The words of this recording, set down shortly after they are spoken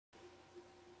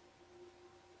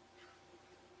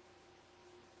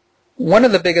One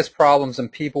of the biggest problems in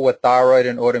people with thyroid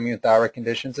and autoimmune thyroid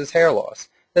conditions is hair loss.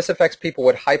 This affects people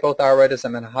with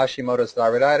hypothyroidism and Hashimoto's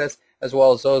thyroiditis, as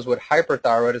well as those with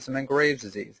hyperthyroidism and Graves'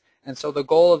 disease. And so the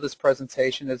goal of this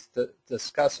presentation is to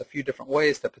discuss a few different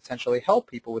ways to potentially help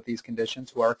people with these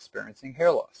conditions who are experiencing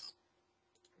hair loss.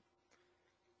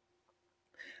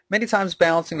 Many times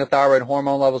balancing the thyroid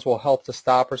hormone levels will help to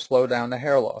stop or slow down the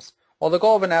hair loss. While the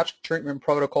goal of a natural treatment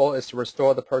protocol is to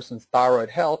restore the person's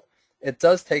thyroid health, it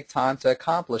does take time to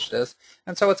accomplish this,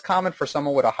 and so it's common for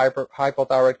someone with a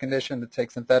hypothyroid condition to take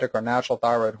synthetic or natural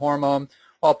thyroid hormone,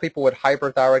 while people with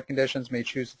hyperthyroid conditions may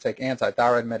choose to take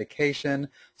anti-thyroid medication,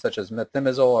 such as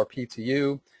methimazole or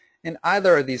PTU. In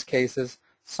either of these cases,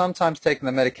 sometimes taking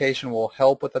the medication will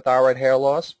help with the thyroid hair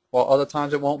loss, while other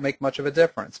times it won't make much of a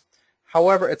difference.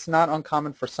 However, it's not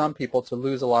uncommon for some people to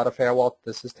lose a lot of hair while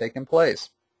this is taking place.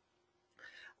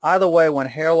 Either way, when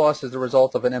hair loss is the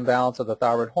result of an imbalance of the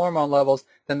thyroid hormone levels,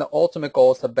 then the ultimate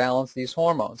goal is to balance these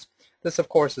hormones. This, of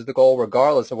course, is the goal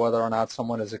regardless of whether or not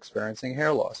someone is experiencing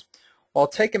hair loss. While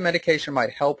taking medication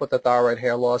might help with the thyroid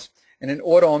hair loss, in an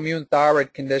autoimmune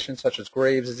thyroid condition such as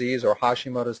Graves' disease or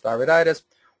Hashimoto's thyroiditis,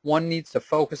 one needs to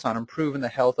focus on improving the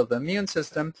health of the immune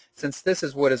system, since this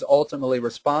is what is ultimately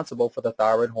responsible for the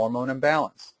thyroid hormone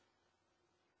imbalance.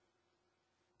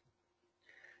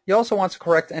 You also want to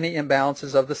correct any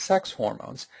imbalances of the sex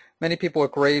hormones. Many people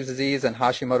with Graves' disease and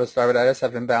Hashimoto's thyroiditis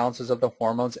have imbalances of the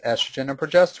hormones estrogen and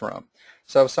progesterone.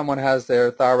 So if someone has their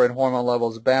thyroid hormone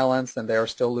levels balanced and they are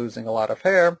still losing a lot of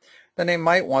hair, then they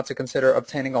might want to consider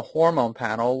obtaining a hormone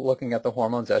panel looking at the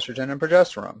hormones estrogen and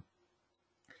progesterone.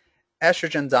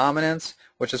 Estrogen dominance,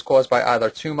 which is caused by either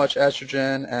too much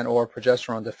estrogen and or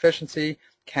progesterone deficiency,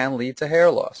 can lead to hair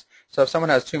loss. So if someone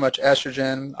has too much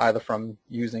estrogen, either from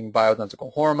using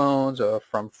bioidentical hormones or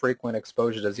from frequent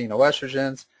exposure to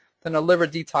xenoestrogens, then a liver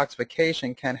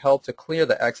detoxification can help to clear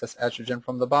the excess estrogen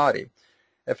from the body.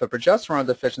 If a progesterone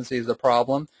deficiency is a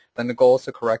problem, then the goal is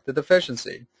to correct the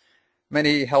deficiency.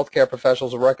 Many healthcare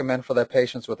professionals will recommend for their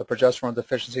patients with a progesterone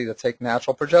deficiency to take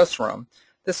natural progesterone.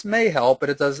 This may help, but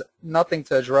it does nothing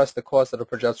to address the cause of the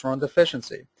progesterone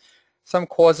deficiency. Some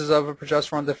causes of a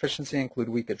progesterone deficiency include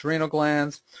weak adrenal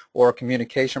glands or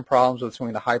communication problems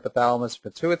between the hypothalamus and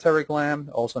pituitary gland,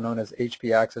 also known as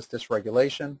HPA axis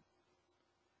dysregulation.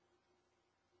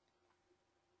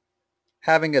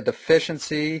 Having a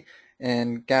deficiency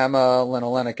in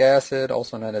gamma-linolenic acid,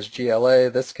 also known as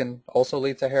GLA, this can also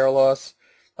lead to hair loss.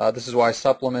 This is why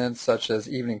supplements such as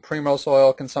evening primrose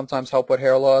oil can sometimes help with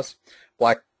hair loss.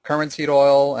 Black currant seed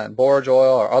oil and borage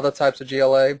oil are other types of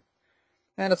GLA.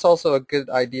 And it's also a good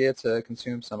idea to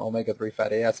consume some omega-3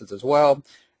 fatty acids as well,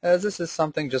 as this is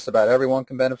something just about everyone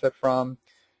can benefit from.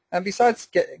 And besides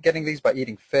getting these by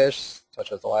eating fish,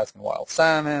 such as Alaskan wild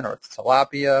salmon or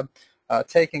tilapia,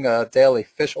 taking a daily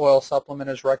fish oil supplement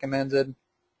is recommended.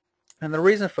 And the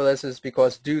reason for this is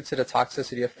because due to the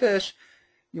toxicity of fish,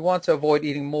 you want to avoid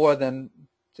eating more than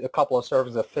a couple of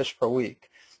servings of fish per week.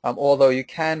 Although you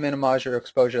can minimize your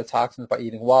exposure to toxins by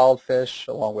eating wild fish,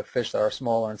 along with fish that are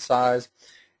smaller in size,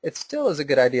 it still is a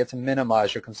good idea to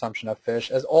minimize your consumption of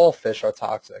fish, as all fish are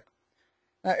toxic.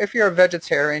 Now, if you're a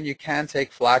vegetarian, you can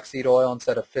take flaxseed oil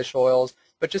instead of fish oils,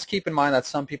 but just keep in mind that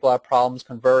some people have problems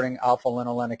converting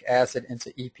alpha-linolenic acid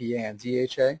into EPA and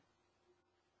DHA.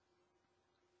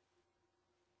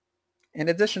 In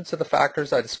addition to the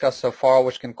factors I discussed so far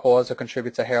which can cause or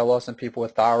contribute to hair loss in people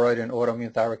with thyroid and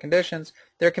autoimmune thyroid conditions,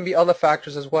 there can be other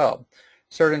factors as well.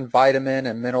 Certain vitamin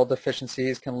and mineral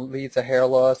deficiencies can lead to hair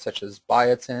loss, such as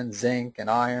biotin, zinc, and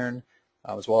iron,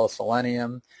 as well as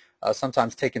selenium.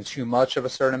 Sometimes taking too much of a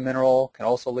certain mineral can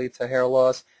also lead to hair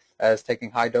loss, as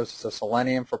taking high doses of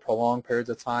selenium for prolonged periods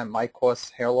of time might cause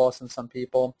hair loss in some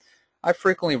people. I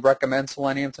frequently recommend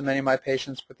selenium to many of my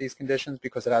patients with these conditions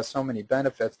because it has so many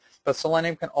benefits, but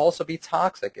selenium can also be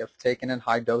toxic if taken in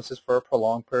high doses for a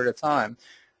prolonged period of time.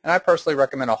 And I personally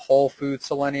recommend a whole food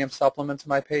selenium supplement to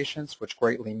my patients, which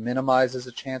greatly minimizes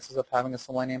the chances of having a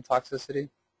selenium toxicity.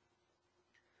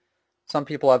 Some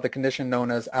people have the condition known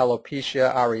as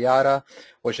alopecia areata,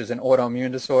 which is an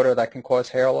autoimmune disorder that can cause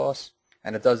hair loss,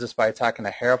 and it does this by attacking the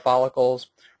hair follicles.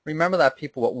 Remember that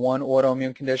people with one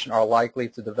autoimmune condition are likely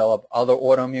to develop other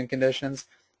autoimmune conditions,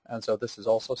 and so this is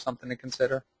also something to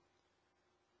consider.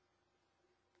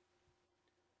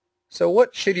 So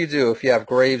what should you do if you have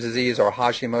Graves' disease or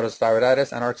Hashimoto's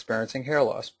thyroiditis and are experiencing hair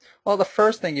loss? Well, the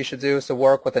first thing you should do is to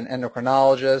work with an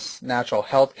endocrinologist, natural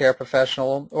health care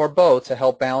professional, or both to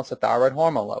help balance the thyroid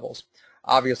hormone levels.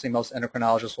 Obviously, most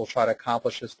endocrinologists will try to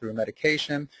accomplish this through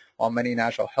medication, while many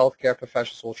natural health care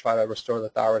professionals will try to restore the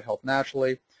thyroid health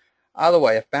naturally. Either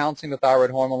way, if balancing the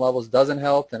thyroid hormone levels doesn't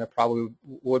help, then it probably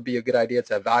would be a good idea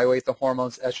to evaluate the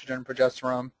hormones estrogen and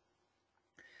progesterone.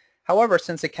 However,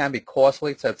 since it can be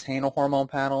costly to obtain a hormone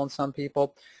panel in some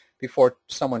people, before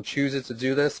someone chooses to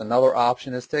do this, another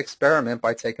option is to experiment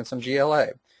by taking some GLA.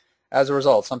 As a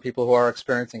result, some people who are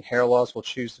experiencing hair loss will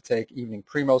choose to take evening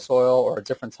Primrose oil or a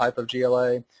different type of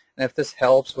GLA. And if this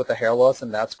helps with the hair loss,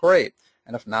 then that's great.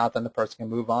 And if not, then the person can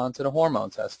move on to the hormone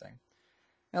testing.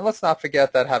 And let's not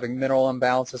forget that having mineral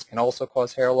imbalances can also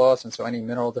cause hair loss, and so any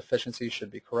mineral deficiencies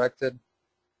should be corrected.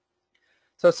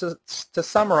 So to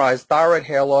summarize, thyroid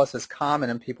hair loss is common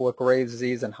in people with Graves'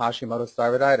 disease and Hashimoto's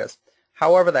thyroiditis.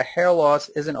 However, the hair loss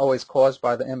isn't always caused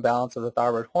by the imbalance of the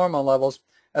thyroid hormone levels,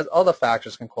 as other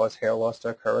factors can cause hair loss to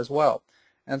occur as well.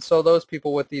 And so those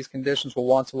people with these conditions will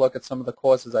want to look at some of the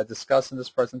causes I discussed in this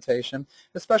presentation,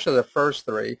 especially the first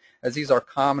three, as these are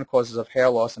common causes of hair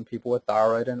loss in people with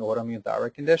thyroid and autoimmune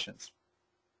thyroid conditions.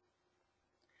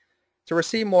 To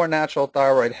receive more natural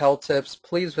thyroid health tips,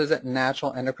 please visit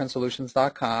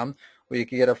naturalendocrinesolutions.com, where you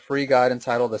can get a free guide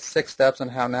entitled The 6 Steps on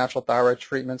How Natural Thyroid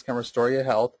Treatments Can Restore Your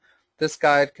Health. This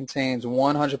guide contains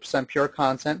 100% pure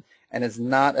content and is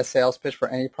not a sales pitch for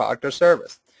any product or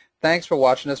service. Thanks for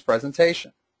watching this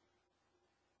presentation.